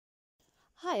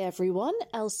Hi everyone,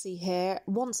 Elsie here.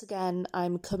 Once again,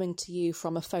 I'm coming to you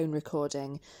from a phone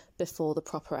recording before the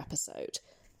proper episode.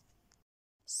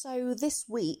 So this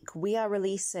week we are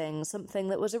releasing something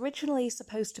that was originally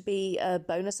supposed to be a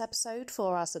bonus episode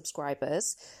for our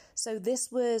subscribers. So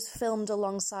this was filmed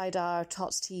alongside our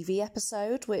Tots TV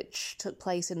episode, which took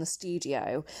place in the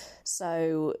studio.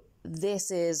 So this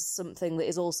is something that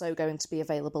is also going to be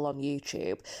available on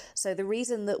YouTube. So the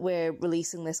reason that we're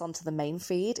releasing this onto the main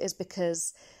feed is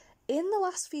because in the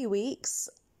last few weeks,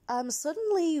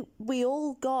 suddenly we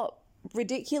all got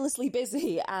ridiculously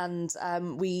busy and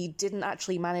we didn't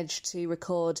actually manage to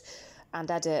record and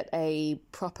edit a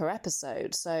proper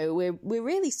episode. So we're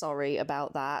really sorry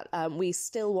about that. We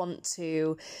still want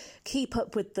to keep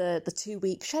up with the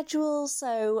 2-week schedule.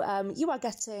 So you are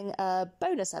getting a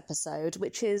bonus episode,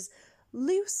 which is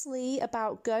loosely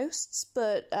about ghosts,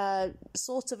 but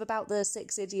sort of about the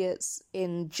Six Idiots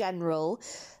in general.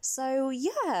 So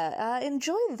yeah,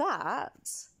 enjoy that.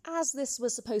 As this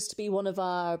was supposed to be one of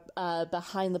our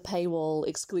behind the paywall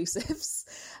exclusives,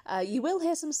 you will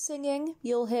hear some singing,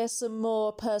 you'll hear some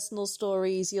more personal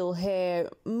stories, you'll hear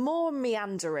more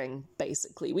meandering,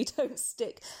 basically. We don't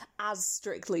stick as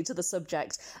strictly to the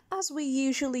subject as we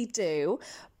usually do,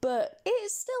 but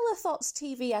it's still a Thoughts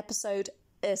TV episode,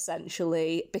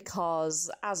 essentially, because,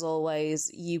 as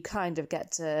always, you kind of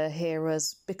get to hear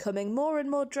us becoming more and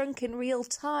more drunk in real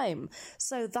time.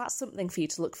 So that's something for you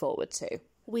to look forward to.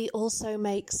 We also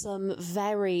make some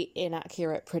very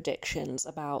inaccurate predictions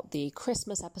about the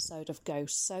Christmas episode of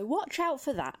Ghosts, so watch out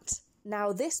for that.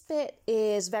 Now, this bit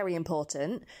is very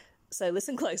important, so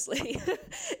listen closely.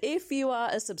 If you are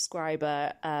a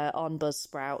subscriber on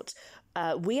Buzzsprout,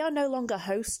 we are no longer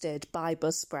hosted by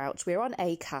Buzzsprout. We're on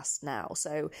Acast now,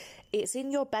 so it's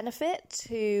in your benefit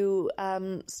to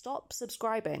stop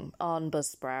subscribing on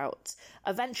Buzzsprout.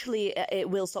 Eventually, it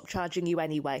will stop charging you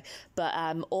anyway, but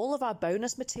all of our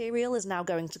bonus material is now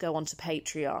going to go onto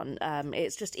Patreon.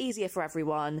 It's just easier for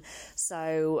everyone,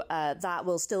 so that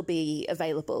will still be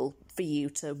available for you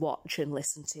to watch and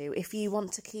listen to if you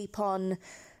want to keep on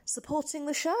supporting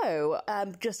the show,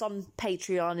 just on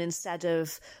Patreon instead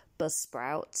of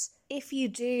Buzzsprout. If you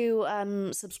do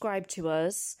subscribe to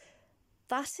us,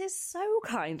 that is so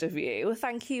kind of you.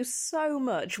 Thank you so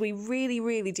much. We really,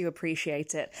 really do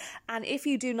appreciate it. And if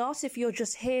you do not, if you're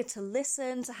just here to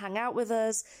listen, to hang out with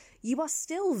us, you are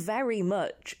still very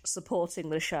much supporting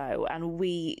the show, and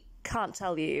we can't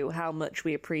tell you how much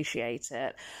we appreciate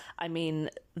it. I mean,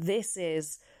 this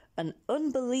is an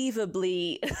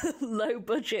unbelievably low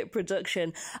budget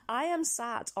production. I am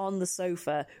sat on the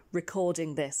sofa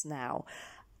recording this now,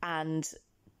 and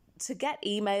to get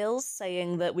emails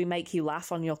saying that we make you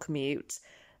laugh on your commute,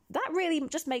 that really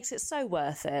just makes it so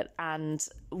worth it, and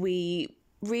we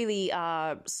really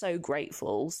are so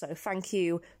grateful. So thank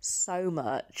you so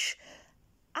much.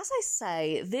 As I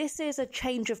say, this is a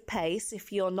change of pace.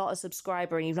 If you're not a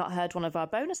subscriber and you've not heard one of our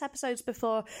bonus episodes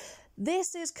before,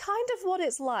 this is kind of what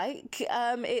it's like.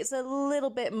 It's a little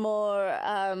bit more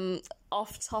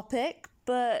off topic,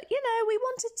 but, you know, we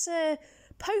wanted to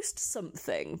post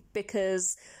something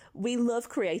because we love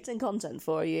creating content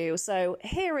for you. So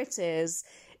here it is.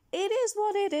 It is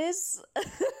what it is.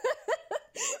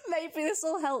 Maybe this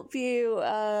will help you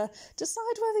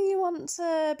decide whether you want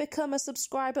to become a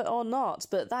subscriber or not,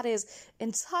 but that is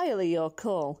entirely your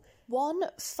call. One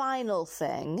final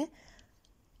thing,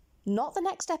 not the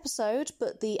next episode,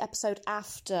 but the episode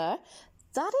after,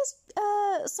 that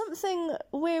is something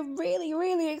we're really,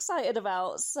 really excited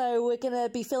about. So we're going to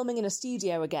be filming in a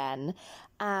studio again.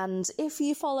 And if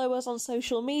you follow us on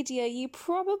social media, you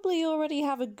probably already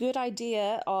have a good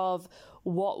idea of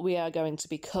what we are going to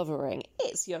be covering.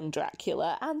 It's Young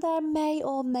Dracula, and there may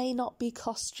or may not be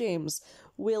costumes.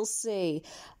 We'll see.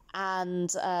 And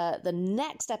the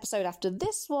next episode after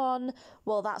this one,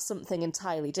 well, that's something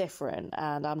entirely different.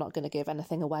 And I'm not going to give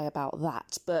anything away about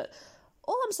that. But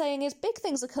all I'm saying is big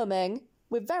things are coming.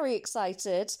 We're very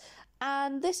excited.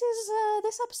 And this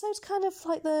episode's kind of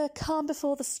like the calm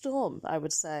before the storm, I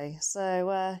would say.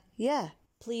 So, yeah,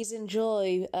 please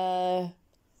enjoy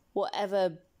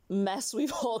whatever mess we've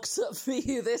hawked up for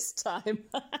you this time.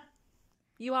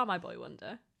 You are my boy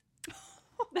wonder.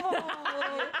 Did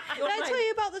I tell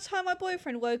you about the time my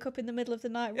boyfriend woke up in the middle of the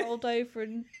night, rolled over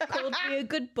and called me a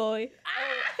good boy?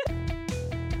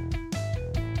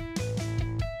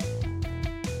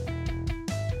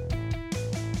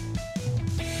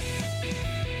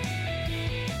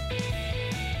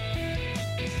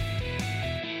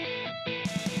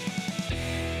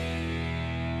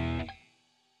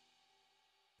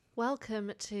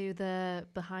 Welcome to the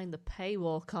behind the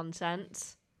paywall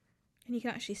content. And you can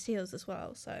actually see us as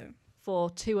well, so for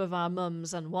 2 of our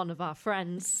mums and 1 of our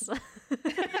friends.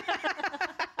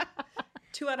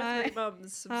 2 out of 3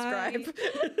 mums subscribe.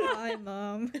 Hi,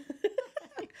 Mum.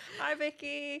 Hi,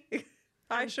 Vicky.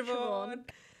 Hi, Siobhan.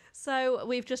 So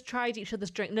we've just tried each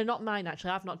other's drink. No, not mine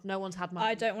actually. No one's had mine.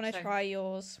 I don't want to So try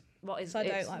yours. What is I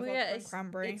don't it's like Well, vodka yeah, and it's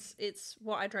cranberry. It's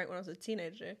what I drank when I was a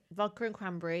teenager. vodka and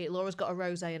cranberry. Laura's got a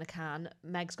rosé in a can.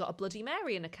 Meg's got a Bloody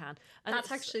Mary in a can. And That's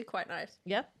it's- actually quite nice.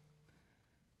 yeah.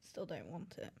 Still don't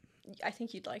want it. I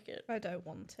think you'd like it. I don't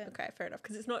want it. Okay, fair enough,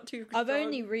 because it's not too I've strong.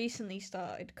 only recently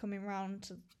started coming round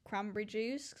to cranberry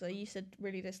juice because I used to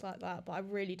really dislike that, but I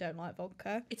really don't like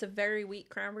vodka. It's a very weak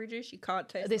cranberry juice. You can't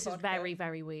taste This the is vodka. very,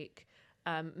 very weak.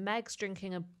 Meg's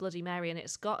drinking a Bloody Mary and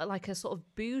it's got like a sort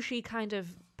of bougie kind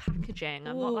of packaging.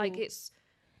 I'm not like Ooh. it's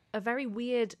a very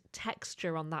weird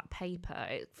texture on that paper.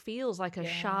 It feels like a Yeah.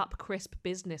 sharp, crisp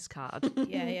business card.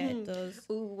 Yeah, it does.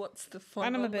 Ooh, what's the fun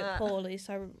And I'm a on bit that? poorly,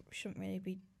 so I shouldn't really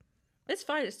be. It's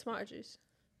fine. It's tomato juice.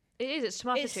 It is. It's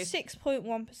tomato It's juice.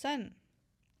 6.1%.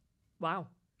 Wow.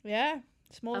 Yeah,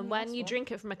 it's more. And than when last you one.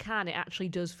 drink it from a can, it actually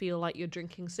does feel like you're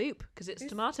drinking soup because it's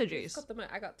tomato juice.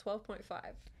 I got 12.5.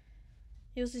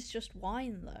 Yours is just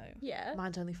wine, though. Yeah.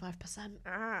 Mine's only 5%.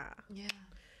 Ah. Yeah.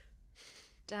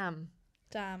 Damn.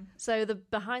 Damn. So the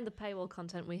behind the paywall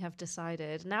content we have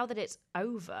decided, now that it's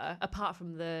over, apart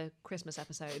from the Christmas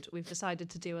episode, we've decided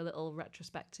to do a little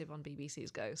retrospective on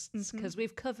BBC's Ghosts because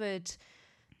we've covered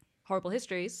Horrible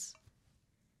Histories.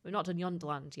 We've not done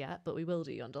Yonderland yet, but we will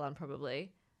do Yonderland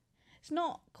probably. It's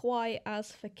not quite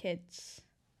as for kids.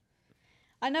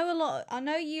 I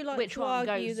know you like Which to one,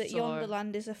 argue that Ghosts or-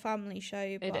 Yonderland is a family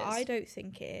show, but It is. I don't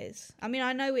think it is. I mean,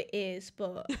 I know it is,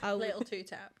 but A little too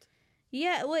tapped.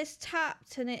 yeah, well, it's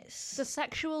tapped and it's The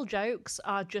sexual jokes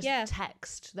are just Yeah.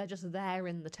 text. They're just there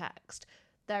in the text.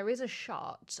 There is a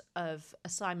shot of a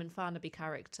Simon Farnaby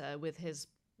character with his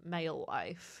male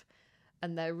wife,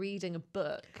 and they're reading a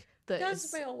book that Does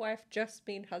is... male wife just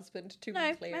mean husband, to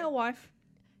no be clear? male wife.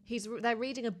 They're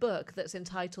reading a book that's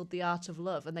entitled The Art of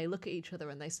Love, and they look at each other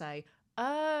and they say,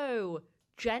 "Oh,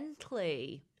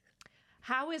 gently.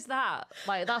 How is that?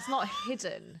 Like, that's not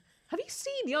hidden." Have you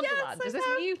seen Yonderland? Is this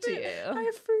new to you?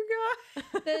 I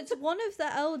forgot. There's one of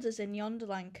the elders in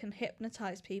Yonderland can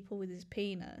hypnotize people with his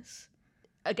penis.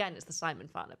 Again, it's the Simon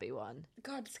Farnaby one.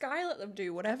 God, Sky let them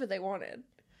do whatever they wanted.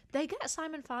 They get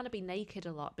Simon Farnaby naked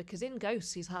a lot because in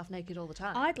Ghosts he's half naked all the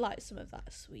time. I'd like some of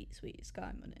that sweet, sweet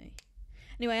Sky money.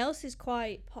 Anyway, Elsie is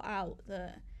quite put out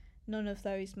that none of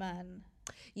those men.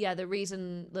 Yeah, the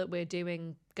reason that we're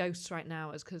doing Ghosts right now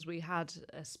is because we had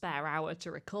a spare hour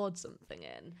to record something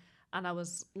in. And I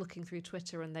was looking through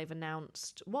Twitter and they've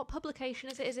announced... What publication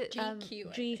is it? Is it GQ, I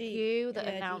GQ that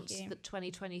yeah, announced GQ. that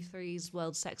 2023's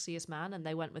World's Sexiest Man, and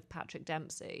they went with Patrick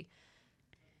Dempsey.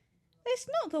 It's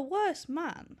not the worst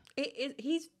man.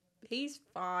 He's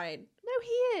fine. No,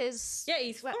 he is. Yeah,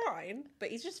 he's fine, but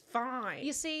he's just fine.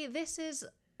 You see, this is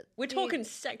We're talking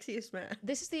sexiest man.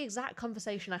 This is the exact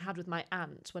conversation I had with my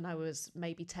aunt when I was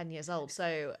maybe 10 years old.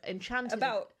 So Enchanted...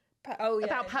 About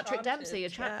Patrick Enchanted, Dempsey,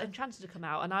 yeah. Enchanted to come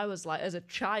out, and I was like, as a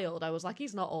child, I was like,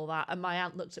 he's not all that. And my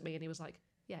aunt looked at me and he was like,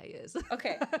 yeah, he is.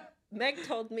 Okay, Meg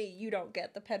told me you don't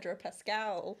get the Pedro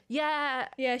Pascal. Yeah,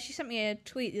 Yeah, she sent me a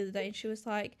tweet the other day and she was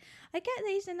like, I get that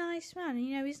he's a nice man and,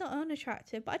 you know, he's not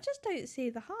unattractive, but I just don't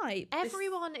see the hype.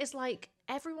 everyone is like,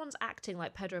 everyone's acting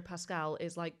like Pedro Pascal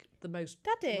is like the most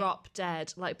Daddy. drop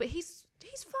dead. Like, but he's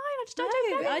fine. I just No,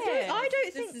 don't get it. I don't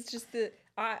This think... is just the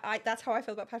I that's how I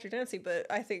feel about Patrick Dempsey, but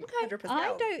I think Pedro Pascal.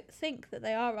 I don't think that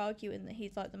they are arguing that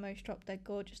he's like the most drop dead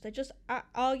gorgeous. They're just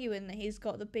arguing that he's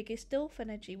got the biggest DILF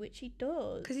energy, which he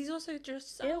does. because he's also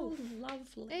just so Ilf.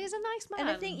 lovely. He's a nice man. And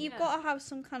I think you've yeah. got to have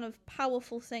some kind of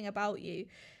powerful thing about you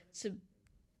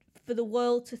for the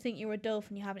world to think you're a DILF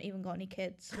and you haven't even got any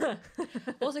kids.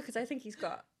 Also, because I think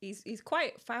he's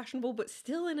quite fashionable, but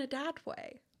still in a dad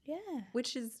way, Yeah.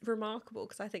 which is remarkable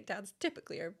because I think dads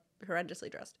typically are horrendously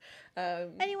dressed.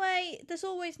 Anyway, there's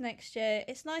always next year.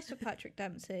 It's nice for Patrick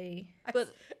Dempsey. But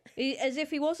As if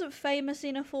he wasn't famous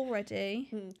enough already.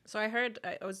 So I heard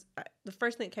the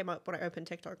first thing that came up when I opened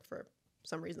TikTok for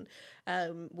some reason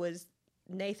was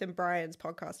Nathan Bryan's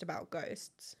podcast about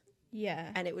ghosts,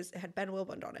 Yeah. and it had Ben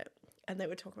Wilbund on it. And they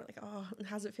were talking about like, oh,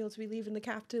 how's it feel to be leaving the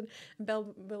captain? And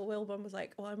Bill Wilbund was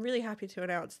like, well, I'm really happy to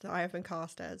announce that I have been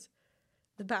cast as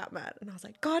the Batman. And I was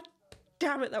like, God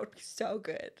damn it, that would be so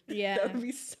good. Yeah. That would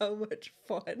be so much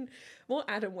fun. More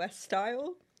Adam West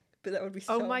style, but that would be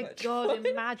so oh my much god, fun.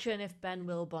 imagine if Ben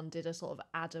Wilbon did a sort of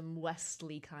Adam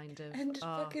Westley kind of... And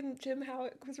fucking Jim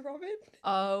Howitt was Robin.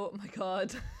 Oh my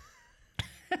god.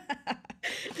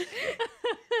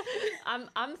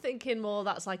 I'm thinking more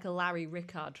that's like a Larry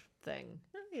Rickard thing.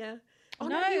 Yeah. Oh,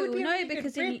 No, he would be a no, really good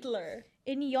because Riddler.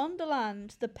 in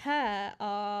Yonderland, the pair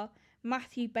are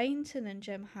Matthew Bainton and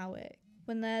Jim Howitt.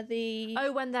 When they're the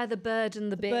Oh, when they're the bird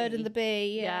and the bee. bird and the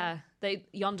bee. Yeah.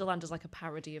 Yonderland is like a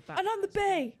parody of that. And I'm the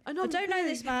bee. And I I'm the don't know bee.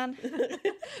 this man.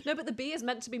 No, but the bee is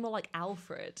meant to be more like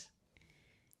Alfred.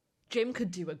 Jim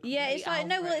could do a great Yeah, it's like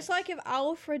no. Well, it's Alfred. like if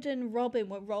Alfred and Robin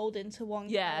were rolled into one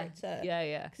character.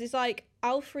 Yeah. Because it's like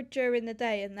Alfred during the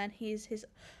day, and then he's his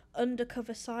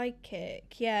undercover sidekick.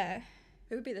 Yeah.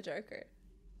 Who would be the Joker?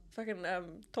 Fucking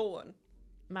tall one.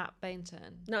 Matt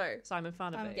Bainton. No. Simon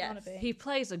Farnaby. Simon Yes. Farnaby. He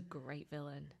plays a great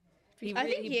villain. I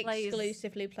think he plays,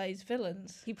 exclusively plays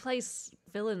villains. He plays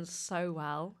villains so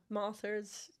well.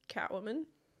 Martha's Catwoman.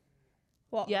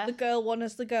 What? Yeah. The girl one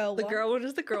is the girl The one. girl one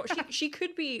is the girl. She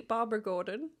could be Barbara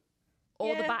Gordon.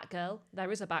 Or the Yeah. Batgirl. There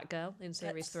is a Batgirl in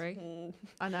series 3. Mm.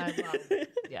 I know. Well,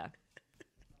 yeah.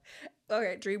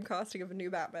 Okay, dream casting of a new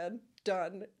Batman.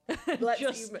 Done. Let's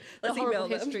Just let's the Horrible email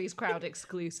them. Histories crowd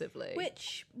exclusively.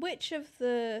 Which of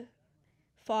the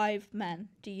 5 men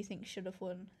do you think should have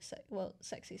won?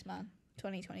 Sexiest Man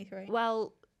 2023.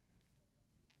 Well,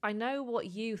 I know what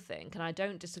you think, and I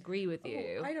don't disagree with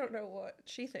you. I don't know what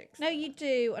she thinks. No, you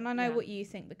do, and I know Yeah. what you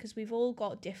think because we've all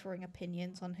got differing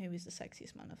opinions on who is the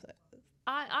sexiest man of the.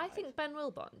 I think Ben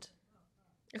Wilbond.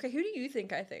 Okay, who do you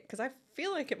think I think? Because I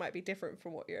feel like it might be different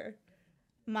from what you're.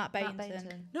 Matt Matt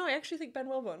Bainton. No, I actually think Ben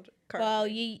Wilbond. Well,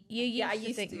 currently. you used I to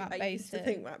used think to. Matt I Bainton. used to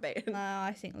think Matt Bainton. No,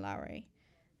 I think Larry,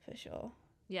 for sure.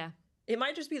 Yeah. It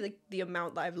might just be like the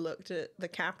amount that I've looked at the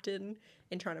captain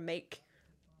in trying to make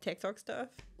TikTok stuff.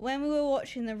 When we were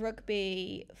watching the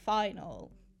rugby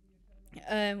final,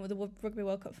 the Rugby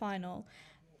World Cup final,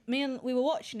 we were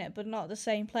watching it, but not at the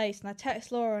same place. And I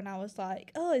text Laura and I was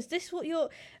like, "Oh, is this what you're?"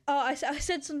 Oh, I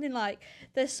said something like,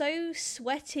 "They're so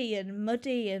sweaty and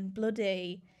muddy and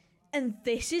bloody, and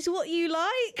this is what you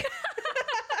like."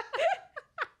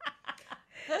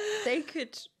 They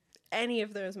could, any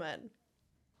of those men,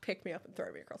 pick me up and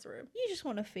throw me across the room. You just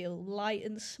want to feel light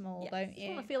and small, Yes. don't I you?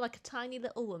 want to feel like a tiny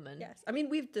little woman. Yes, I mean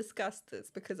we've discussed this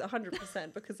because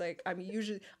 100% because like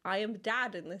I am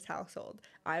dad in this household.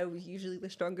 I was usually the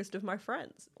strongest of my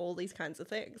friends. All these kinds of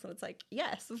things, and it's like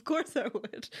yes, of course I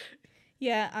would.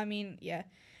 Yeah, I mean, yeah.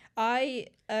 I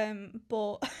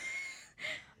bought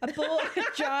I bought a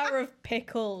jar of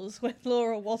pickles when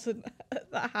Laura wasn't at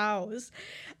the house,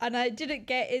 and I didn't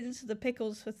get into the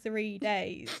pickles for 3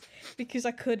 days because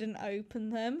I couldn't open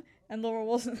them, and Laura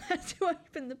wasn't there to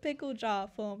open the pickle jar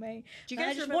for me. Do you And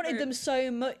guys I just remember- wanted them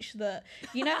so much that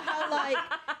you know how like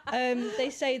they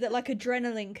say that like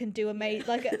adrenaline can do a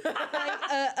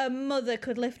mother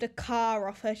could lift a car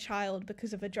off her child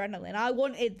because of adrenaline. I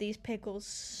wanted these pickles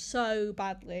so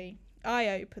badly. I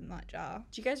opened that jar.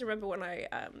 Do you guys remember when I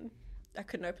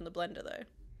couldn't open the blender though?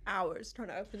 Hours trying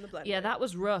to open the blender. Yeah, that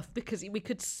was rough because we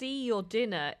could see your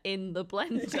dinner in the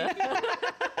blender.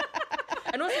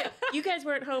 And also, you guys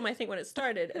weren't home, I think, when it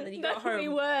started, and then you got No, home we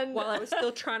weren't. while I was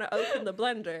still trying to open the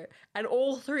blender, and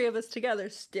all 3 of us together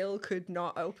still could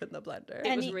not open the blender. It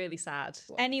was Any- really sad.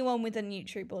 Anyone with a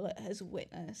NutriBullet has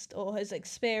witnessed or has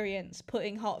experienced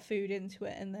putting hot food into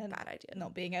it and then Bad idea.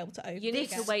 not being able to open You it need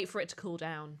to again. wait for it to cool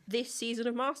down. This season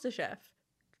of MasterChef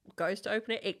goes to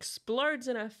open it, explodes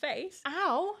in her face,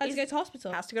 Ow! Had to go to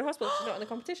hospital. has to go to hospital. She's not in the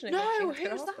competition anymore. She No, has to go to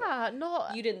who's hospital. that?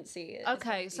 Not. You didn't see it.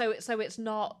 Okay, so it's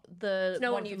not the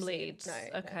no one one from you've seen. Leeds. No,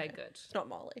 no, Okay, no. good. It's not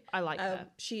Molly. I like her.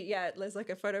 There's like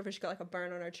a photo of her. She got like a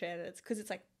burn on her chin, and it's because it's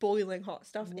like boiling hot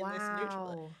stuff in this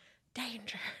NutriBullet.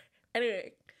 Danger.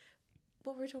 Anyway,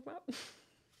 what were we talking about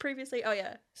previously? Oh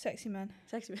yeah, Sexy man.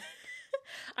 sexy.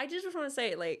 I just want to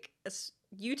say, like,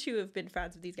 you two have been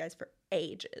fans of these guys for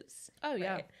ages. Oh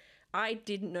yeah. right? I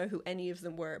didn't know who any of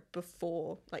them were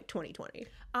before like 2020.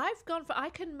 I've gone for. I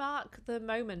can mark the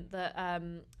moment that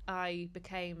I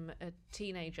became a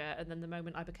teenager, and then the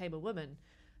moment I became a woman.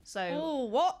 So Oh,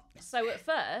 what? so at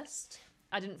first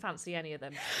I didn't fancy any of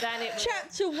them. Then it was,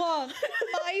 Chapter 1.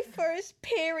 My first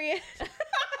period.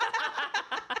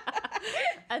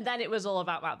 and then it was all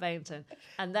about Matt Bainton.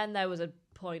 And then there was a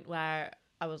point where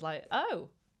I was like, oh,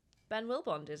 Ben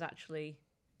Wilbond is actually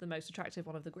the most attractive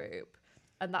one of the group.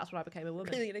 And that's when I became a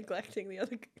woman. Really neglecting the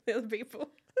other people.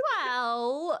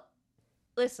 Well,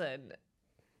 listen,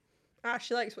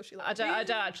 She likes what she likes. I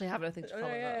don't actually have anything to Oh,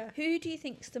 follow yeah, up. Who do you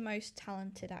think's the most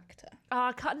talented actor? Oh,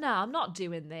 I can't, no, I'm not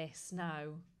doing this.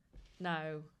 No,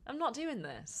 I'm not doing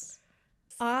this.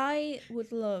 I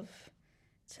would love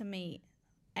to meet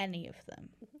any of them.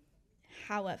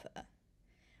 However,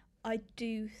 I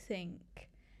do think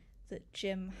that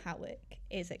Jim Howitt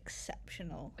is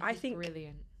exceptional. I He's think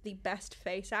brilliant. the best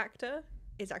face actor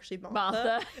is actually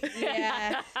Martha.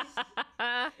 Yeah.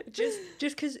 just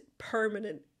because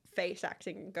permanent face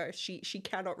acting goes, she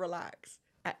cannot relax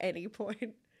at any point.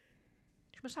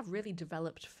 She must have really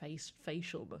developed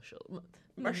facial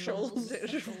Muscles.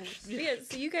 Yeah,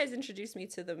 so you guys introduced me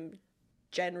to them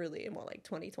generally in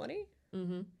 2020?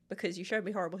 Mm-hmm. Because you showed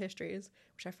me Horrible Histories,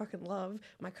 which I fucking love.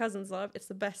 My cousins love. It's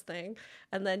the best thing.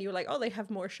 And then you were like, oh, they have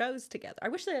more shows together. I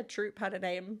wish their troupe had a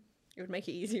name. It would make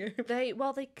it easier. Their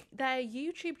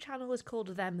YouTube channel is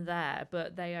called Them There,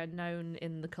 but they are known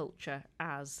in the culture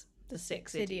as the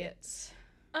Six Idiots.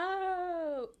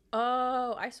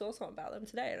 Oh, I saw something about them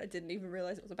today and I didn't even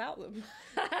realize it was about them.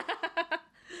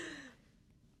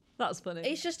 That's funny.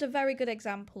 It's just a very good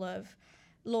example of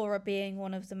Laura being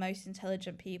one of the most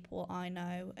intelligent people I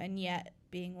know, and yet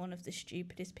being one of the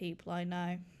stupidest people I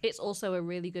know. It's also a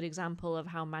really good example of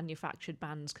how manufactured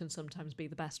bands can sometimes be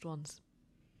the best ones.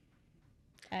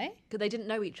 Eh? Because they didn't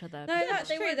know each other. No, Yeah, that's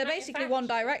they true. weren't They're basically One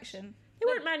Direction. They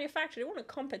weren't manufactured. It wasn't a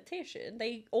competition.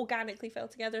 They organically fell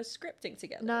together, scripting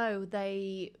together. No,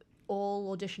 they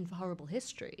all auditioned for Horrible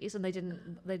Histories, and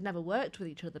they'd never worked with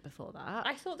each other before that.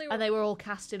 I thought they were. And they were all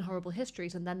cast in Horrible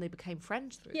Histories, and then they became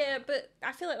friends through Yeah, but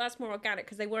I feel like that's more organic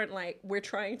because they weren't like, we're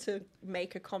trying to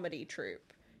make a comedy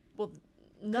troupe. Well,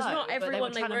 no, not but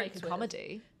everyone they they were trying to worked make a with.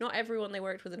 comedy. Not everyone they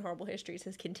worked with in Horrible Histories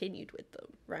has continued with them,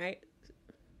 right?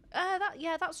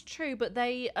 That's true, but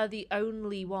they are the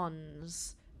only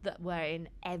ones that were in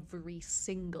every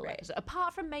single Right. episode,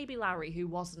 apart from maybe Larry, who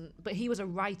wasn't, but he was a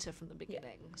writer from the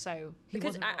beginning, so he Because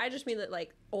wasn't. I just mean that,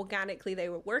 like, organically they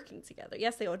were working together.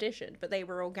 Yes, they auditioned, but they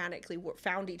were organically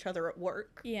found each other at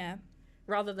work, Yeah.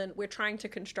 rather than we're trying to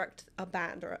construct a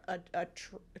band or a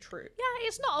troupe. Yeah,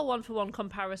 it's not a one-for-one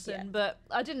comparison, Yeah. but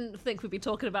I didn't think we'd be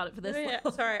talking about it for this Yeah,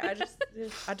 long. sorry,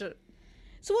 I don't.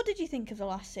 So what did you think of the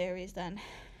last series then?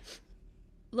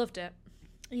 Loved it.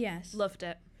 Yes. Loved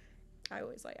it. I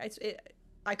always like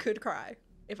I could cry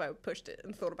if I pushed it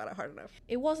and thought about it hard enough.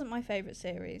 It wasn't my favourite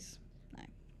series.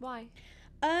 Why?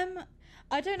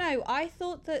 I don't know. I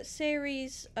thought that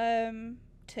series 2,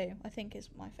 I think, is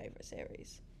my favourite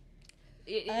series.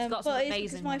 It's got some but it's amazing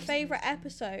because my ones. favourite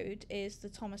episode is the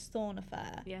Thomas Thorne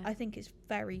affair. Yeah. I think it's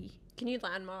very... Can you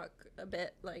landmark a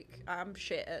bit? Like, I'm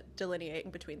shit at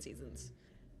delineating between seasons.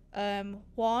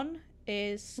 1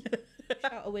 is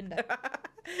Shout a Window.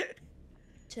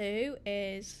 2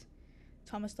 is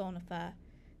Thomas Thorne affair.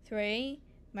 3,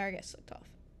 Mary Gets Sucked Off.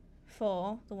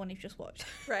 4, the one you've just watched.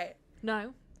 Right.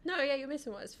 No, Yeah, you're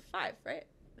missing one. It's 5, right?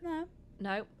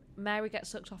 No. Mary Gets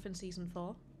Sucked Off in season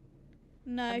 4,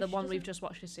 No. and the she one we've doesn't- just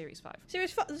watched is series 5.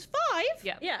 Series 5? There's 5?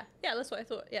 Yeah. Yeah, that's what I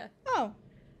thought. Yeah. Oh.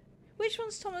 Which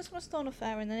one's Thomas Thorne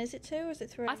affair, and then is it 2 or is it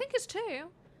 3? I think it's 2.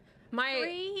 My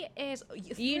 3 is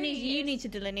You need to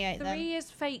delineate them. 3 is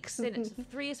fake.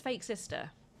 3 is fake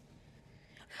sister.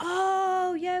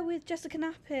 Oh, yeah, with Jessica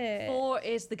Napier. 4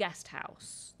 is the guest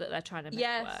house that they're trying to make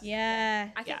Yes. work. Yeah.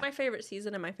 I think Yeah. my favorite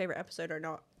season and my favorite episode are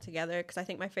not together because I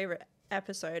think my favorite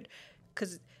episode,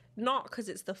 not because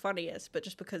it's the funniest, but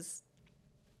just because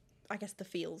I guess the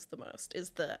feels the most,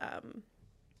 is the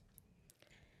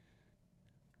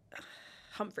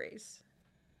Humphreys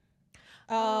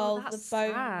Oh, that's the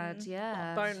bone. sad.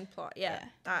 Yeah. bone plot. Yeah,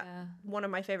 that Yeah. one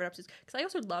of my favorite episodes because I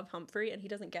also love Humphrey and he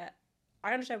doesn't get.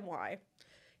 I understand why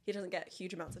he doesn't get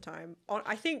huge amounts of time.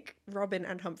 I think Robin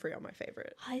and Humphrey are my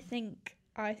favorite I think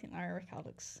Larry Rickard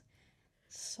looks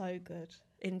so good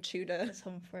in Tudor. as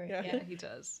Humphrey. Yeah. Yeah. Yeah, he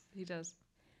does. He does.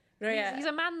 No, yeah. He's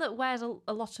a man that wears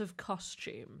a lot of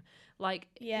costume. Like,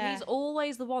 Yeah. he's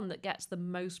always the one that gets the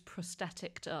most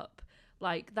prosthetic up.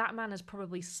 Like, that man has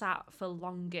probably sat for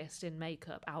longest in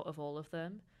makeup out of all of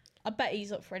them. I bet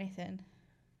he's up for anything.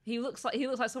 He looks like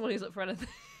someone who's up for anything.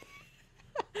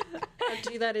 I'll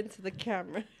do that into the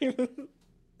camera.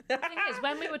 The thing is,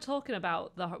 when we were talking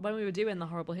about when we were doing the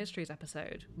Horrible Histories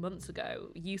episode months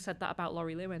ago, you said that about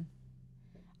Laurie Lewin.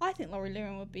 I think Laurie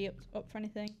Lewin would be up for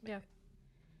anything. Yeah.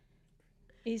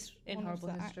 He's In one Horrible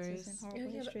of the actors Histories. in Horrible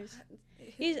Yeah, but- Histories.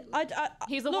 He's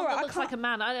He's the Laura, one I that looks can't- like a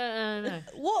man. I don't know.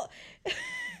 What?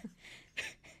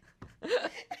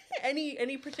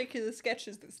 Any particular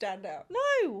sketches that stand out?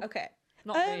 No. Okay.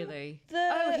 Not really.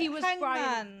 The he was Hangman.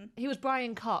 Brian. He was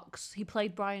Brian Cox. He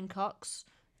played Brian Cox,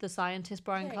 the scientist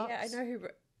Brian Yeah, Cox. yeah, I know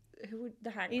who would the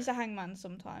hangman. He's a hangman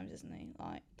sometimes, isn't he?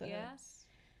 Like the... Yes.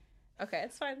 Okay,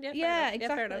 it's fine. Yeah, fair Yeah, enough.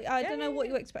 exactly. fair enough. I Yeah, don't know yeah, what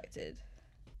yeah. you expected.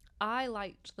 I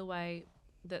liked the way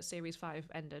that Series 5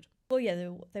 ended. Well, yeah,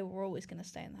 they were always going to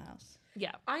stay in the house.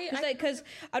 Yeah. Because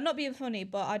I'm not being funny,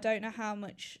 but I don't know how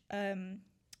much what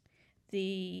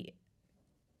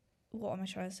am I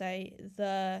trying to say?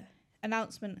 The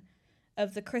announcement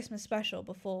of the Christmas special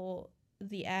before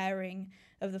the airing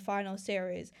of the final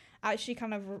series actually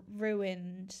kind of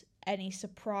ruined any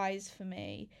surprise for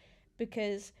me,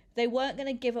 because they weren't going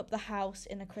to give up the house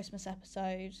in a Christmas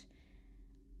episode,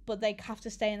 but they have to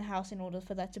stay in the house in order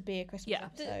for there to be a Christmas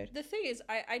episode. The thing is,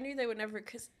 I knew they would never,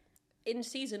 because in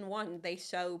season 1 they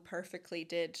so perfectly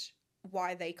did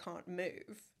why they can't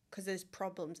move, because there's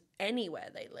problems anywhere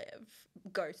they live,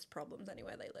 ghost problems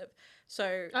anywhere they live.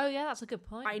 So Oh yeah, that's a good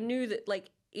point. I knew that like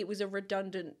it was a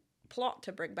redundant plot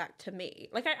to bring back to me.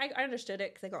 Like I understood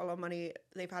it because they got a lot of money,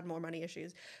 they've had more money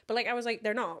issues, but like I was like,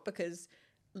 they're not, because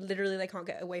literally they can't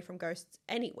get away from ghosts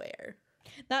anywhere.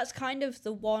 That's kind of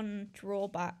the one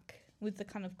drawback with the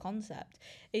kind of concept,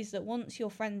 is that once you're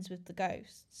friends with the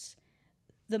ghosts,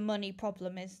 the money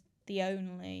problem is the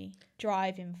only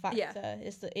driving factor. Yeah.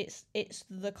 Is that it's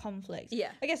the conflict.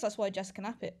 Yeah. I guess that's why Jessica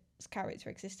Knappett's character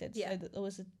existed, Yeah. so that there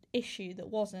was an issue that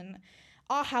wasn't,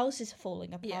 our house is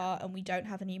falling apart Yeah. and we don't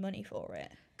have any money for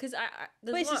it. Because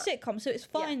But it's a sitcom, so it's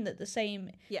fine that the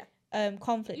same Yeah.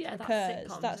 conflict Yeah, that's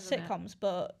occurs. sitcoms, That's isn't it? sitcoms,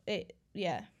 but it,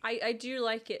 yeah. I do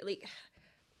like it. Like,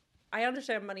 I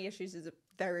understand money issues is a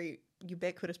very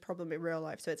ubiquitous problem in real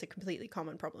life, so it's a completely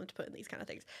common problem to put in these kind of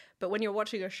things. But when you're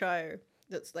watching a show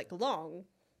that's like long,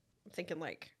 I'm thinking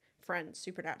like Friends,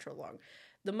 Supernatural long,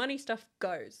 the money stuff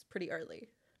goes pretty early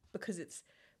because it's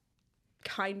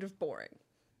kind of boring.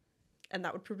 And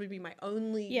that would probably be my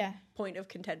only point of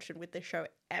contention with this show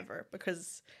ever,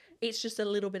 because it's just a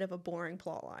little bit of a boring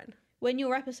plot line. When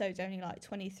your episode's only like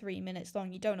 23 minutes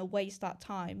long, you don't want to waste that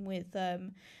time with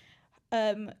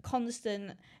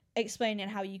constant explaining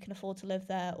how you can afford to live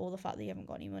there, or the fact that you haven't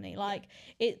got any money. Like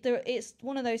it's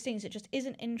one of those things that just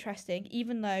isn't interesting,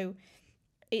 even though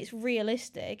it's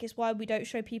realistic. It's why we don't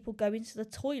show people going to the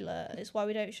toilet. It's why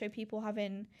we don't show people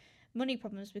having money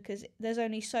problems, because there's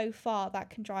only so far that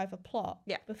can drive a plot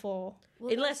before.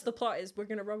 Well, unless the plot is we're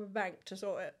going to rob a bank to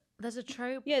sort it. there's a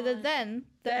trope. Yeah, on- then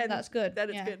that's good. Then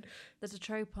it's good. There's a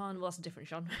trope on. Well, that's a different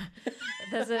genre.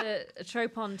 There's a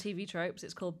trope on TV tropes.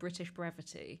 It's called British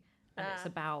brevity, and it's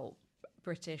about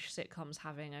British sitcoms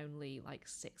having only like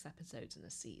 6 episodes in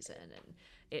a season, and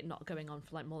it not going on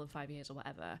for like more than 5 years or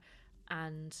whatever.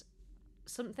 And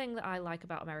something that I like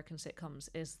about American sitcoms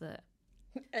is that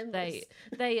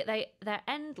they're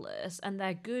endless, and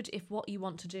they're good if what you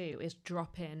want to do is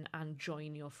drop in and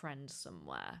join your friends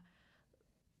somewhere.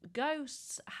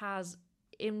 Ghosts has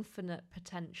infinite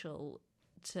potential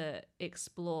to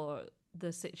explore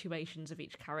the situations of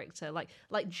each character, like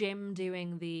Jim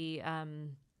doing the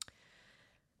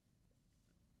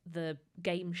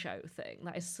game show thing.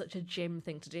 That is such a Jim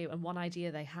thing to do, and one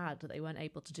idea they had that they weren't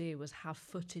able to do was have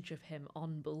footage of him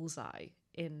on Bullseye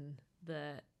in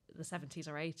the 70s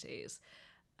or 80s.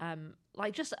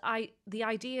 The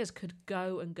ideas could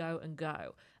go and go and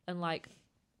go, and like,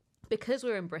 because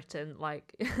we're in Britain,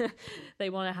 like they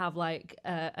want to have like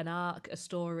an arc, a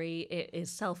story. It is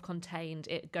self-contained.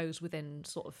 It goes within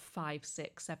sort of 5,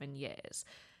 6, 7 years.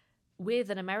 With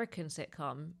an American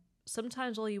sitcom,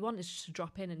 sometimes all you want is just to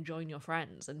drop in and join your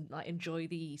friends and like enjoy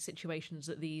the situations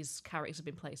that these characters have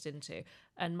been placed into.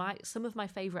 And some of my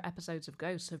favorite episodes of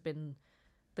Ghosts have been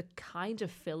the kind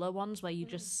of filler ones where you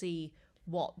just see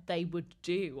what they would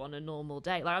do on a normal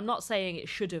day. Like, I'm not saying it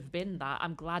should have been that.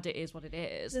 I'm glad it is what it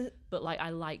is. But like, I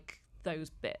like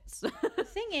those bits. The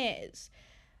thing is,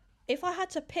 if I had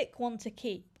to pick one to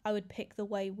keep, I would pick The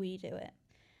Way We Do It.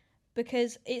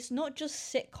 Because it's not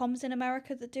just sitcoms in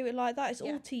America that do it like that. It's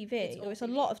all TV. It's a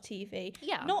lot of TV.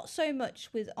 Yeah. Not so much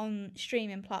on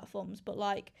streaming platforms, but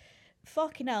like,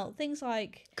 fucking hell, things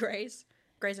like Grey's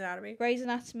Anatomy. Grey's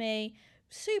Anatomy,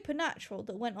 Supernatural,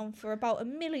 that went on for about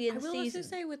 1 million I will also seasons.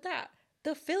 say with that,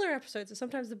 the filler episodes are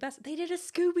sometimes the best. They did a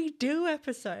Scooby-Doo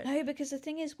episode. No, because the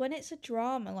thing is, when it's a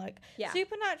drama, like,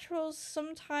 Supernatural's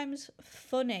sometimes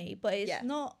funny, but it's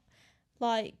not,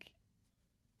 like,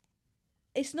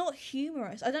 it's not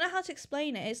humorous. I don't know how to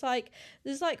explain it. It's like,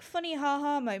 there's, like, funny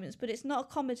ha-ha moments, but it's not a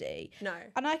comedy. No.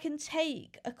 And I can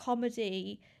take a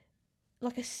comedy,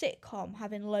 like a sitcom,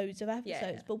 having loads of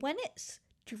episodes, but when it's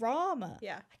drama, I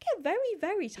get very,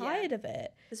 very tired of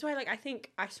it. That's why, like, I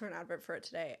think I saw an advert for it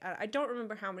today. I don't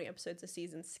remember how many episodes a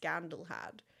season Scandal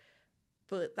had,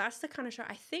 but that's the kind of show.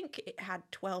 I think it had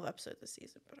 12 episodes a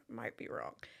season, but I might be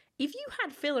wrong. If you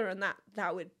had filler on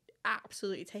that would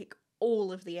absolutely take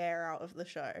all of the air out of the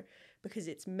show, because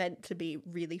it's meant to be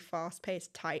really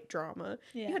fast-paced, tight drama.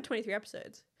 You had 23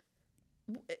 episodes.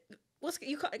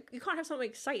 You can't have something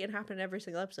exciting happen in every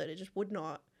single episode. It just would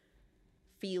not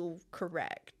feel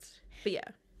correct. But yeah,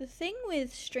 the thing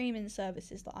with streaming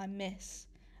services that I miss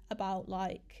about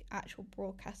like actual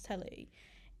broadcast telly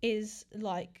is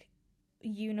like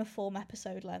uniform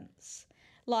episode lengths.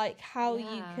 like how you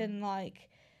Yeah. can like.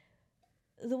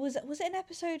 There was it an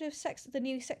episode of the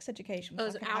new Sex Education? Oh, it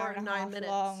was like an hour and and a 9 half minutes.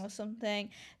 long or something.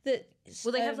 That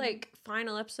Well, they have like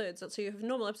final episodes. So you have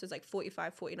normal episodes like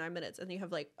 45, 49 minutes, and you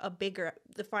have like a bigger,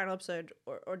 the final episode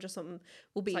or just something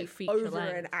will be like feature over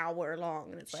length. an hour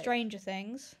long. And it's like Stranger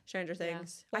Things. Stranger Yeah.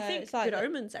 Things. Where I think it's like Good the-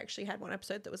 Omens actually had one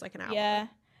episode that was like an hour. Yeah,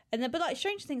 and then but like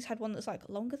Stranger Things had one that's like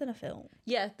longer than a film,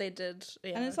 Yeah, they did.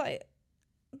 Yeah. and it's like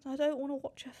I don't want to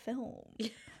watch a film.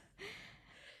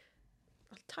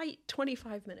 a tight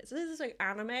 25 minutes. This is like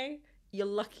anime. You're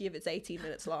lucky if it's 18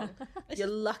 minutes long. You're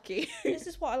lucky. This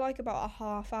is what I like about a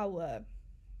half-hour,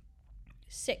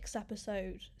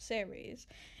 6-episode series,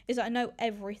 is that I know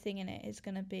everything in it is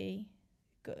going to be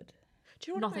good.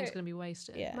 Do you know what Nothing's my, going to be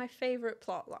wasted. Yeah. my favorite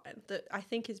plot line that I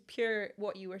think is pure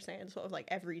what you were saying, sort of like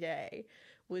every day,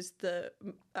 was the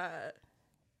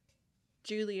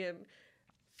Julian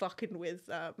fucking with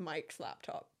Mike's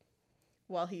laptop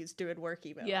while he's doing work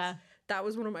emails. Yeah. That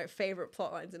was one of my favorite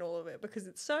plot lines in all of it because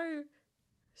it's so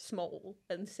small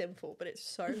and simple, but it's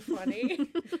so funny.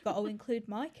 Got to include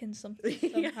Mike in something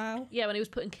Yeah. somehow. Yeah, when he was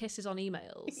putting kisses on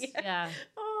emails. Yeah.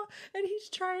 Oh, and he's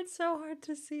trying so hard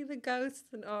to see the ghosts,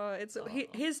 and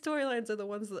his storylines are the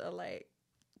ones that are like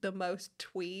the most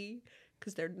twee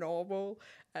because they're normal,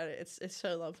 and it's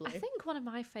so lovely. I think one of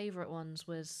my favourite ones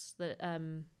was the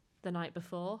night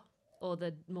before or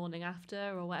the morning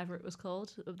after or whatever it was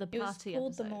called. The It was party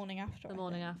called episode. The Morning After. The I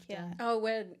Morning think, After. Yeah. Oh,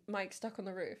 when Mike's stuck on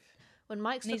the roof. When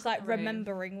Mike's And he's stuck like on the roof-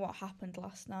 remembering what happened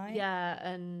last night. Yeah,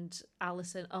 and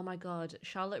Alison, oh my god,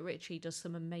 Charlotte Ritchie does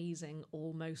some amazing,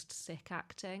 almost sick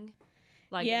acting.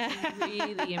 Like, Yeah. it's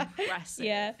really impressive.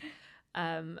 Yeah.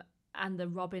 And the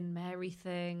Robin Mary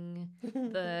thing,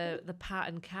 the Pat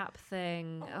and Cap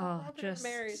thing. Oh, Robin just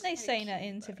and Mary is They so say in an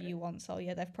cute, interview once, oh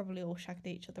yeah, they've probably all shagged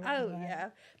each other. Oh anyway. yeah,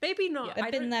 maybe not. Yeah.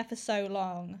 They've been there for so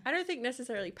long. I don't think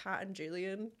necessarily Pat and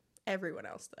Julian. Everyone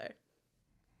else though.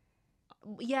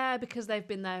 yeah, because they've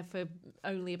been there for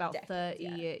only about Decades, 30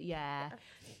 yeah. years. Yeah.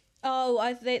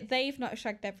 Oh, they've not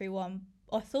shagged everyone.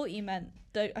 I thought you meant.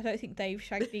 I don't think they've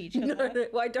shagged each other. No,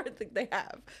 well, I don't think they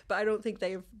have, but I don't think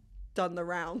they've done the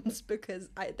rounds because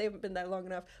they haven't been there long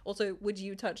enough. Also, would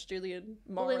you touch Julian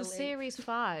morally? Well, in series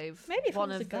 5, Maybe if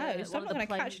one I was of a the ghost, one I'm of not the going to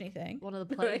plague- catch anything. One of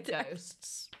the plague Right.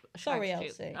 ghosts. Sorry, shagged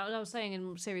Elsie. I was saying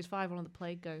in series 5, one of the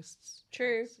plague ghosts.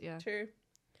 True. Yeah. True.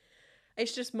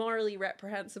 It's just morally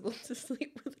reprehensible to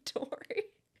sleep with a Tory.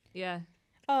 Yeah.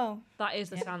 Oh, That is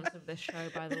the stance of this show,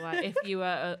 by the way. If you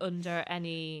are under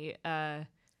any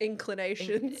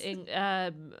Inclinations.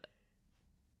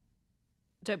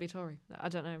 don't be a Tory. I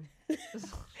don't know.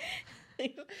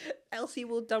 Elsie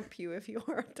will dump you if you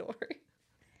are a Tory.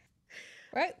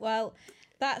 right. Well,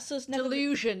 that's us never.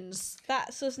 Delusions.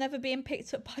 That's us never being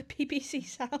picked up by BBC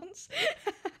Sounds.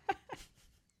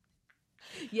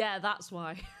 Yeah, that's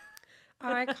why.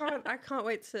 I can't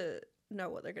wait to know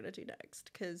what they're gonna do next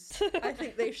because I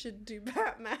think they should do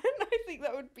Batman. I think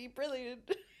that would be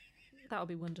brilliant. That would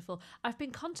be wonderful. I've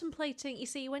been contemplating. You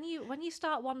see, when you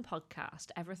start one podcast,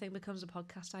 everything becomes a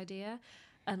podcast idea.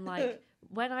 And like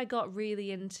when I got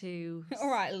really into All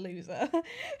right, loser.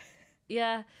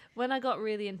 when I got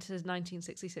really into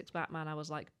 1966 Batman, I was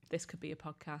like, this could be a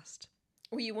podcast.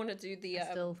 Well, you want to do the I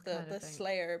still kind of the think-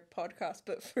 Slayer podcast,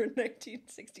 but for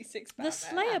 1966 Batman. The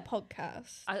Slayer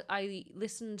podcast. I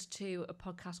listened to a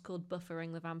podcast called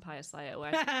Buffering the Vampire Slayer,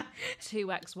 where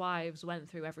two ex-wives went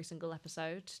through every single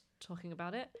episode talking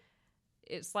about it.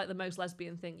 It's like the most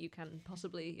lesbian thing you can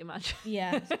possibly imagine.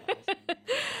 Yeah.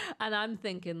 And I'm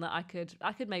thinking that I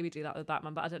could maybe do that with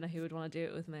Batman, but I don't know who would want to do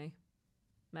it with me.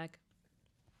 Meg,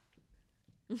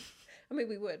 I mean,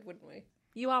 we would, wouldn't we?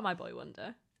 you are my boy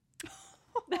wonder.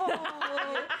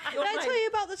 Oh. Did I tell you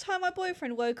about the time my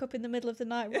boyfriend woke up in the middle of the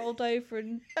night, rolled over,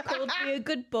 and called me a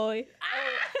good boy?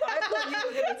 I thought you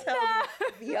were going to tell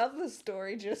me the other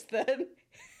story just then.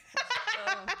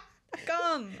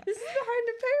 Gone This is behind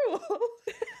a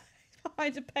paywall.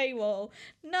 behind a paywall.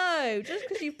 No, just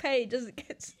because you paid doesn't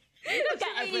get.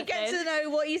 You get to know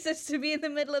what he says to me in the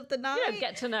middle of the night. You don't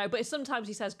get to know, but sometimes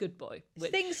he says good boy.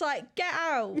 Which, Things like "get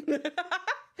out."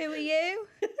 Who are you?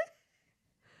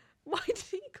 why did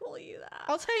he call you that?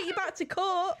 I'll take you back to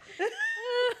court.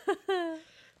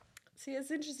 See,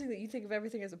 it's interesting that you think of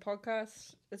everything as a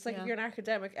podcast. It's like Yeah. if you're an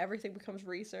academic, everything becomes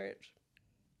research.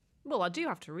 Well, I do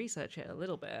have to research it a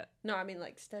little bit. No, I mean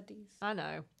like studies. I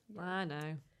know.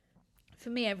 For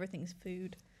me, everything's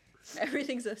food.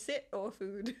 Everything's a sit or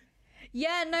food.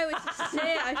 Yeah, no, it's a sit.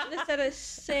 I should have said a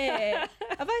sit.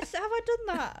 Have I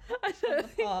done that? I On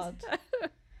the pod?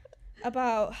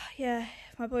 About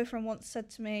my boyfriend once said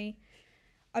to me,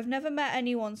 I've never met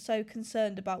anyone so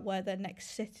concerned about where their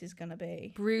next sit is going to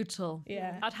be. Brutal.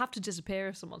 Yeah. I'd have to disappear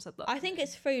if someone said that. I think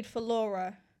it's food for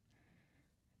Laura.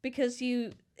 Because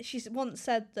she's once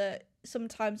said that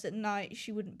sometimes at night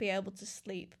she wouldn't be able to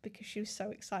sleep because she was so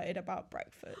excited about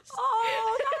breakfast.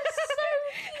 Oh, that's so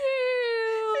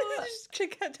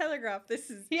cute. Just Telegraph. This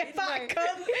is Yeah, in back my,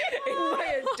 up. in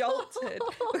my adulthood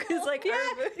because like Yeah,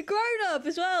 I remember, grown up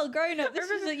as well. Grown up. This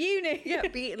was at uni. yeah,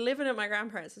 living at my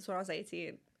grandparents is when I was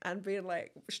 18 and being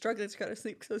like struggling to go to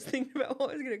sleep because I was thinking about what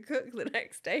I was going to cook the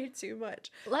next day too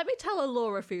much. Let me tell a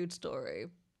Laura food story.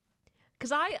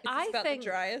 Because I It's about think the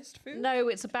driest food. no,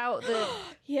 it's about the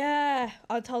Yeah,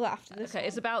 I'll tell that after this. okay.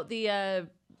 It's about the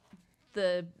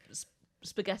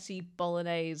spaghetti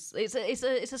bolaise.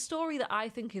 It's a story that I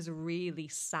think is really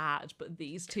sad, but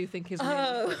these two think is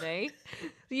really funny.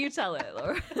 You tell it,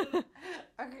 Laura.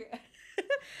 Okay.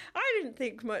 I didn't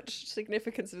think much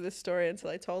significance of this story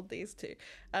until I told these two.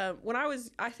 When I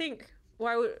was, I think,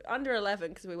 well, I was under 11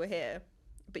 because we were here,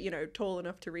 but tall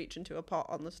enough to reach into a pot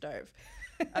on the stove.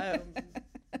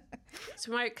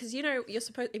 So because you're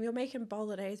supposed, if you're making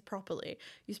bolognese properly,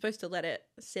 you're supposed to let it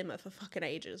simmer for fucking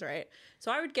ages, right?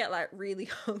 So I would get like really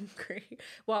hungry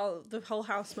while the whole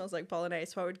house smells like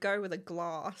bolognese. So I would go with a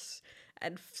glass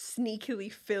and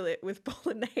sneakily fill it with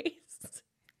bolognese.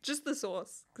 Just the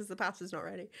sauce, because the pasta's not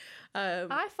ready.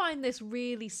 I find this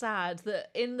really sad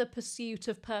that in the pursuit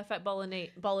of perfect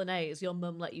bolognese, your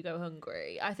mum let you go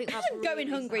hungry. I think that's really Going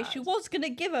hungry. sad. She was going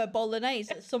to give her bolognese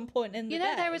at some point in the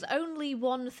day. There is only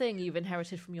one thing you've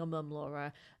inherited from your mum,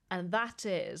 Laura, and that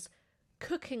is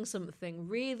cooking something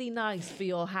really nice for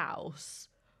your house,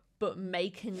 but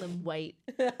making them wait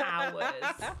hours.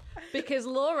 Because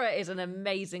Laura is an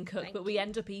amazing cook, but we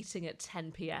end up eating at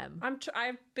 10 p.m.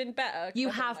 I've been better. You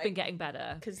have been getting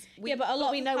better. because Yeah, but a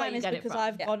lot we of know the where time you is get it because from.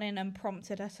 I've gone in and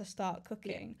prompted her to start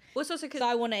cooking. well, it's also Because because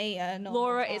I want to eat at a normal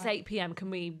Laura, time. it's 8 p.m. Can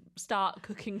we start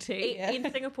cooking tea? in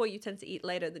Singapore you tend to eat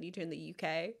later than you do in the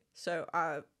UK. So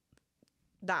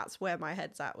that's where my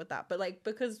head's at with that. But like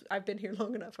because I've been here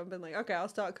long enough, I've been like, okay, I'll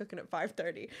start cooking at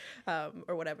 5:30,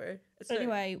 or whatever. So,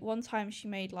 Anyway, one time she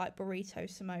made like burrito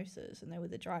samosas and they were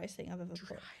the driest thing I've ever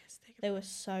put. They were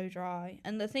so dry.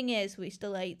 And the thing is, we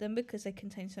still ate them because they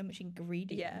contain so much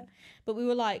ingredient. Yeah. But we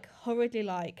were like hurriedly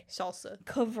like salsa.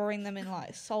 covering them in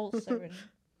like salsa and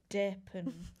dip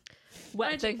and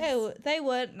Wet things. they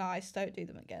weren't nice. Don't do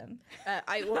them again.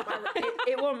 I want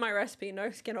it want my recipe.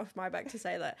 No skin off my back to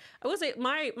say that. I will say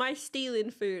my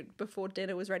stealing food before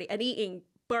dinner was ready and eating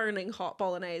burning hot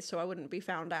bolognese so I wouldn't be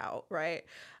found out. Right,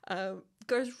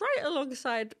 goes right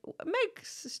alongside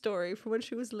Meg's story from when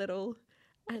she was little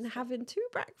and having 2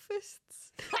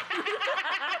 breakfasts.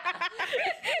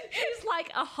 She's like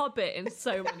a hobbit in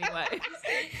so many ways.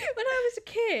 When I was a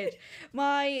kid,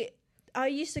 I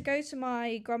used to go to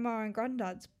my grandma and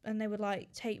granddad's and they would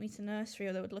like take me to nursery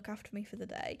or they would look after me for the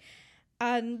day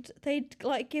and they'd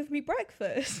like give me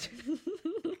breakfast.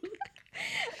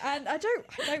 And I don't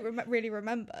really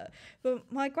remember,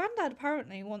 but my granddad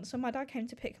apparently once when my dad came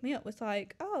to pick me up was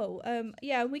like,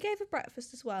 yeah, we gave her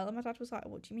breakfast as well. And my dad was like,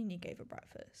 what do you mean you gave her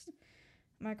breakfast?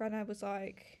 My granddad was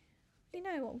like,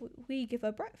 we give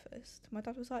her breakfast. My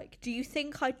dad was like, do you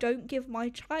think I don't give my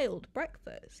child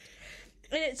breakfast?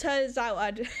 And it turns out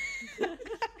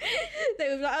they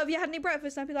were like, have you had any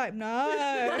breakfast? And I'd be like,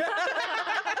 no.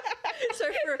 So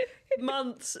for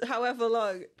months, however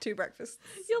long, 2 breakfasts.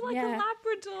 You're like Yeah. a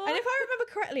Labrador. And if I remember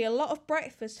correctly, a lot of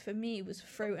breakfast for me was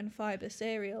fruit and fibre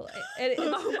cereal. It's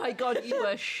Oh my god, you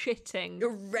were shitting.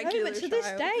 Your no, regular but to this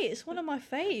child. day, it's one of my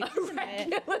faves, isn't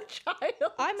it? Regular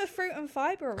child. I'm a fruit and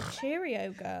fibre or a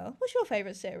Cheerio girl. What's your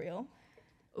favourite cereal?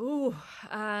 Ooh,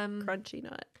 Crunchy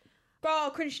nut.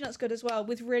 Oh, Crunchy Nut's good as well,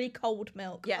 with really cold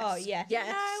milk. Yes. Oh, yes. Yes.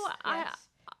 no, Yes.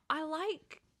 I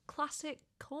like classic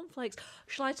cornflakes.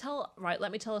 Shall I tell? Right,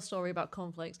 let me tell a story about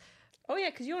cornflakes. Oh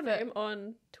yeah, because your name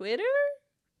on Twitter,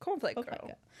 Cornflake Okay, Girl.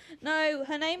 okay. No,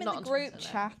 her name in Not the on group Twitter,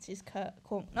 no. chat is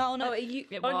Corn. No, no. Oh, you,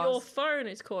 It on your was. phone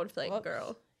is Cornflake What?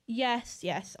 Girl. Yes,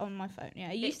 on my phone.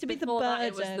 Yeah, it used to be the Before burden. that,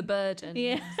 it was the burden.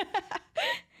 Yeah.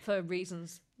 For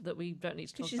reasons that we don't need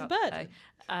to talk She's a about burden.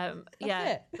 today.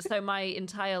 Yeah. So my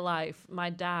entire life, my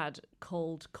dad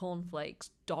called cornflakes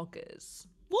doggers.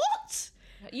 What?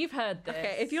 You've heard this.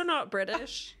 Okay, if you're not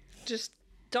British, just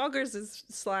doggers is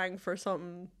slang for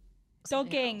something.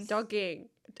 Dogging. Dogging.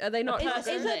 Are they not? Is-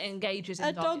 person is that it- engages in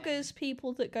Are dogging. doggers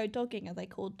people that go dogging? Are they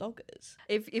called doggers?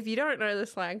 If you don't know the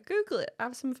slang, Google it.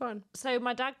 Have some fun. So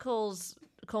my dad calls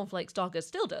cornflakes doggers,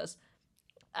 still does.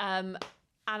 And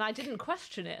I didn't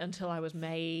question it until I was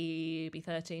maybe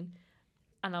 13.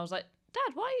 And I was like,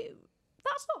 Dad, why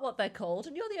that's not what they're called,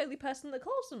 and you're the only person that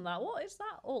calls them that. What is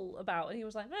that all about? And he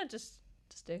was like, no, just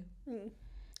do.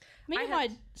 Me I and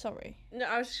had- my sorry. No,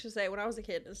 I was just gonna say, when I was a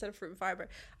kid, instead of fruit and fibre,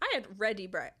 I had ready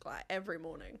bread like every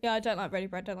morning. Yeah, I don't like ready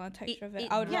bread. Don't like the texture of it.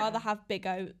 it- I would yeah. rather have big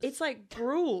oats. It's like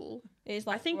gruel. It is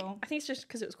I like think raw. it's just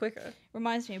because it was quicker.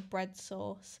 Reminds me of bread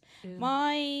sauce. Ew.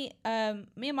 Me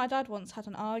and my dad once had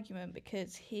an argument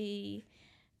because he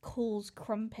calls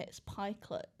crumpets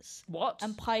pikelets. What?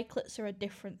 And pikelets are a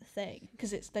different thing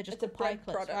because they're just It's a called bread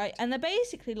pikelets, product. right? And they're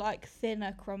basically like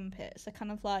thinner crumpets. They're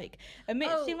kind of like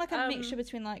seem like a mixture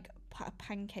between like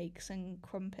pancakes and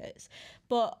crumpets.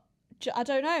 But I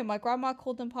don't know. My grandma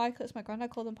called them pikelets. My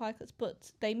granddad called them pikelets,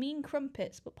 but they mean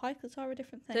crumpets. But pikelets are a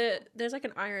different thing. There's like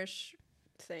an Irish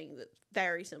thing that's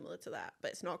very similar to that, but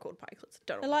it's not called pikelets.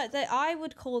 Don't know. They're like I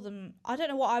would call them. I don't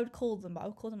know what I would call them, but I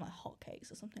would call them like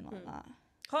hotcakes or something like that.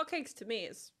 Hotcakes to me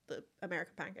is the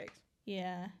American pancakes.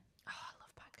 Yeah. Oh, I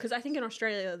love pancakes. Because I think in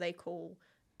Australia they call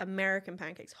American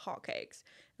pancakes hotcakes,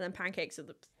 and then pancakes are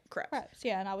the crepes. Crepes,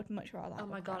 yeah, and I would much rather. Oh have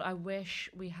my a god, crepe. I wish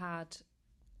we had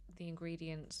the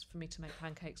ingredients for me to make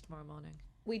pancakes tomorrow morning.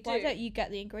 We do. Why don't you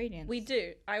get the ingredients? We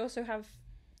do. I also have.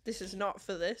 This is not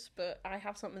for this, but I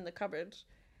have something in the cupboard.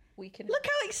 We can Look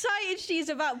how excited she is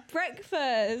about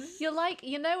breakfast. You're like,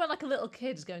 you know when like a little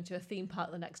kid is going to a theme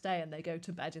park the next day and they go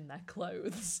to bed in their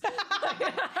clothes.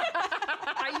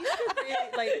 I used to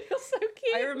really like. You're so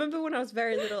cute. I remember when I was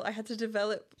very little, I had to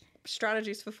develop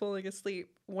strategies for falling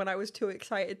asleep when I was too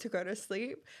excited to go to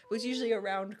sleep. It was usually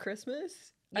around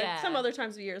Christmas. And Yeah. some other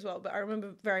times of year as well, but I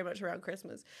remember very much around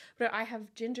Christmas. But I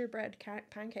have gingerbread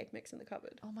pancake mix in the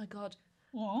cupboard. Oh my god.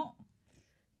 What?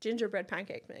 Gingerbread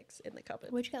pancake mix in the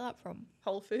cupboard. Where'd you get that from?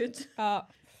 Whole Foods. Uh,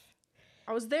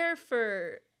 I was there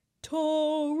for.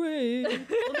 Tory.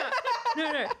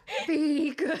 Well, no.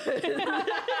 Be good.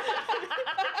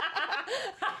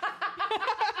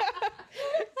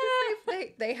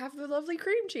 they have the lovely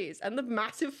cream cheese and the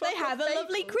massive. They have a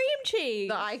lovely cream cheese.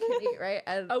 that I can eat, right?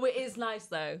 And Oh, it is nice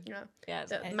though. yeah, Yeah,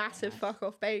 it's the nice. massive fuck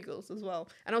off bagels as well.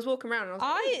 And I was walking around and I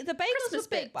was like, The bagels Christmas were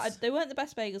big, but bits. they weren't the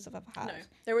best bagels I've ever had. no,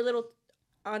 they were a little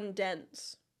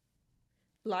undense,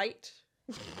 light.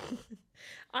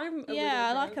 I'm a Yeah, I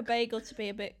little like a broke. bagel to be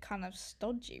a bit kind of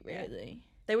stodgy, really.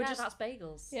 They were Yeah, just. that's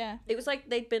bagels. Yeah. It was like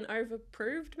they'd been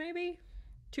overproved, maybe,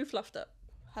 too fluffed up.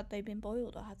 Had they been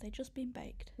boiled or had they just been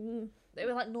baked? They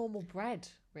were like normal bread,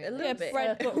 really. A little Yeah, bit.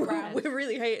 bread but round. We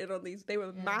really hated on these. They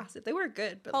were massive. They were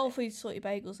good, but Whole Foods sort your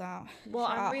bagels out. Well,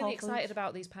 Shout I'm out really Whole excited Foods.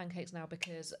 about these pancakes now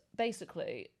because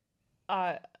basically,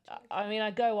 I mean,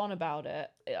 I go on about it.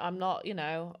 I'm not,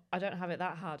 I don't have it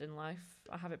that hard in life.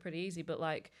 I have it pretty easy, but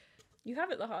like, you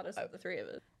have it the hardest of the three of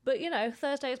us. but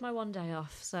Thursday is my one day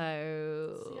off, so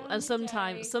only and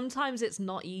day. sometimes it's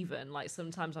not even. Like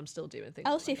sometimes I'm still doing things.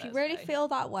 on Elsie, my if you really Thursday. feel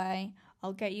that way,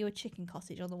 I'll get you a chicken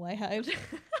cottage on the way home. It's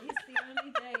the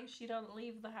only day she don't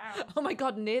leave the house. Oh my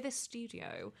god, near this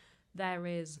studio, there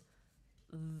is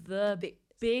the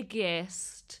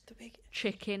biggest The big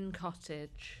chicken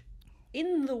cottage.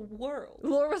 in the world.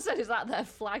 Laura said, "Is that their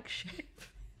flagship?"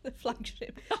 The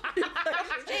flagship.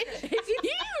 It's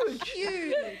huge.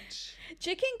 Huge.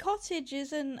 Chicken cottage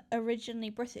isn't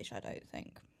originally British, I don't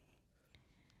think.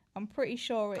 I'm pretty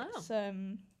sure it's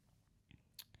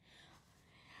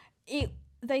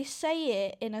they say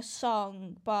it in a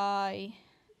song by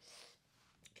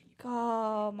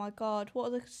oh my god, what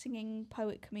are the singing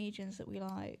poet comedians that we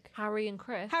like? Harry and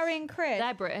Chris. Harry and Chris.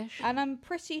 They're British. And I'm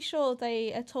pretty sure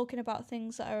they are talking about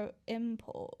things that are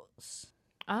imports.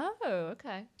 Oh,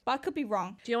 okay. But I could be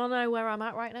wrong. Do you want to know where I'm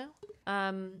at right now?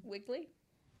 Wiggly.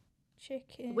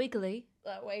 Chicken. Wiggly.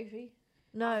 That wavy.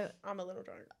 No, I'm a little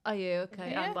drunk. are you okay?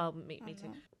 Yeah. Well, me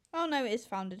too. Oh no, it is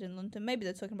founded in London. Maybe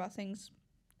they're talking about things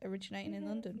originating in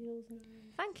London.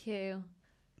 Thank you.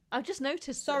 I've just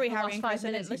noticed. Sorry, that for Harry the last and 5 Chris, I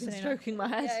minutes didn't you've been listen stroking my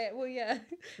head. Well, yeah.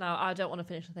 No, I don't want to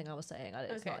finish the thing I was saying.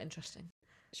 It's Okay. not interesting.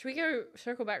 Should we go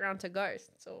circle back around to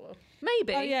ghosts? Or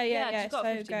Maybe. Oh yeah. She's got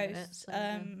So 15 minutes. ghosts. so,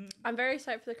 yeah. I'm very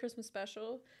excited for the Christmas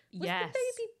special. Was Yes. the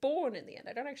baby born in the end?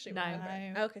 I don't actually No.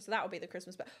 remember. No. Okay, so that will be the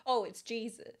Christmas special. Oh, it's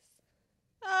Jesus.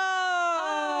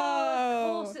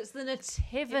 Oh, Of course, it's the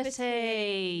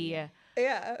nativity.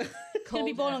 Yeah. It's gonna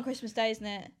be born on Christmas Day, isn't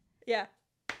it? Yeah.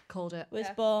 Called it. Was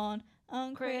Yeah. born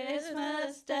on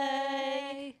Christmas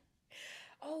Day.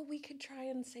 Oh, we could try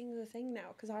and sing the thing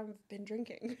now because I've been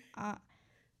drinking.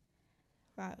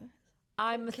 Right.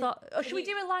 Should we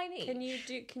do a line each?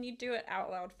 Can you do it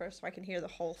out loud first so I can hear the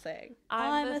whole thing?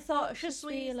 I'm a thought, je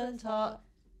suis un tot.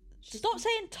 Stop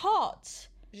saying tot.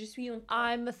 Je suis un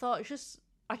I'm a thought, just.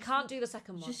 I can't do the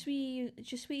second one. Je suis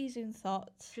une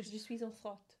thought. Je suis un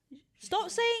thought.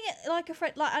 Stop saying it like a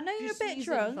French. Like, I know you're a bit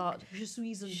drunk. Je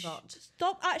suis une thought.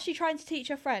 Stop actually trying to teach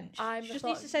her French. I'm She a just thought.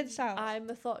 needs to say the sound. I'm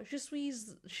a thought. Je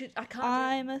suis. I can't.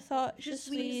 I'm a thought. Je Just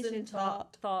suis squeeze une and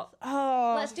thought. thought.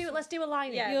 Oh, Let's do a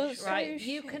line Yeah, each, you're right? so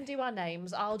You shit. can do our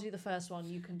names. I'll do the first one.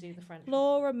 You can do the French.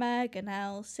 Laura, Meg, and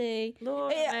Elsie. Laura,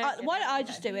 Meg, Why don't I and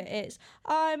just do it? It's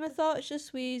I'm a thought, just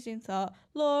squeezing thought.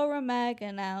 Laura, Meg,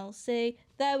 and Elsie.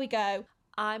 There we go.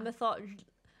 I'm a thought.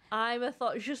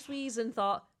 Je suis une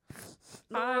thought.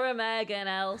 Laura, Meg, and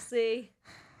Elsie.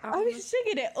 I've been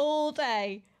singing it all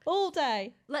day. All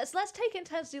day. Let's take it in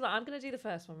turns to do that. I'm gonna do the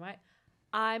first one, right?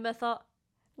 I'm a thought.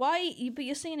 Why? But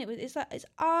you're singing it with it's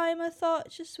I'm a thought,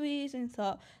 just squeezing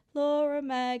thought. Laura,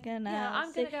 Meg, and Yeah, I'm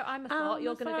Elsie. gonna go. I'm a thought. I'm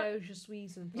You're a gonna thought. go. Je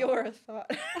suis une thought. You're a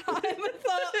thought. I'm a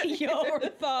thought, you're a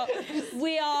thought.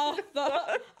 We are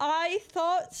thought. I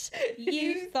thought,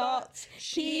 you thought,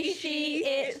 she,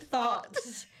 it thought.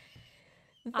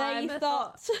 They I'm a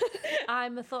thought.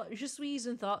 I'm a thought. Je suis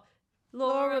une thought.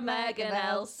 Laura, Meg, and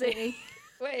Elsie.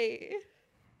 Wait.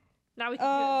 Now we can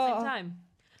do it at the Oh. same time.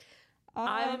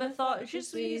 I'm a thought. Je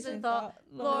suis une thought.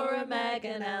 Laura, Meg,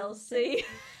 and Elsie.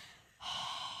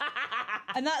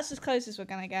 And that's as close as we're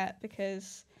gonna get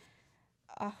because,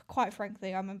 quite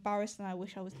frankly, I'm embarrassed and I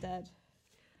wish I was dead.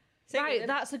 Right,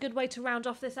 that's a good way to round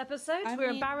off this episode. I We're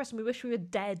mean- embarrassed and we wish we were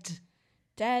dead.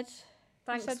 Dead.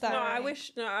 Thanks said for that. No, I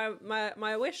wish. No,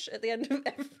 my wish at the end of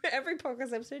every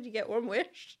podcast episode, you get one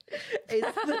wish. Is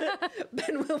that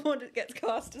Ben Wilmot gets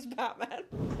cast as Batman.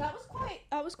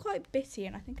 That was quite bitty,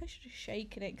 and I think I should have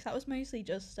shaken it because that was mostly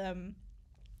just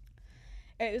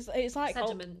It was like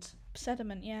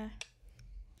sediment. yeah.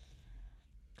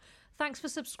 Thanks for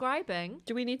subscribing.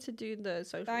 Do we need to do the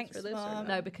socials Thanks, for this? Mum.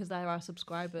 No, because they're our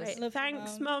subscribers. Right. Love you,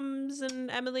 Thanks, Mum. mums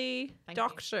and Emily. Thank you.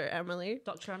 Dr. Emily.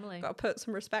 Dr. Emily. Got to put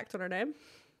some respect on her name.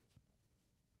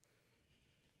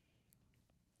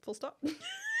 Full stop.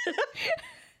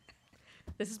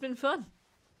 This has been fun.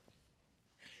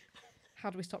 How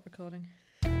do we stop recording?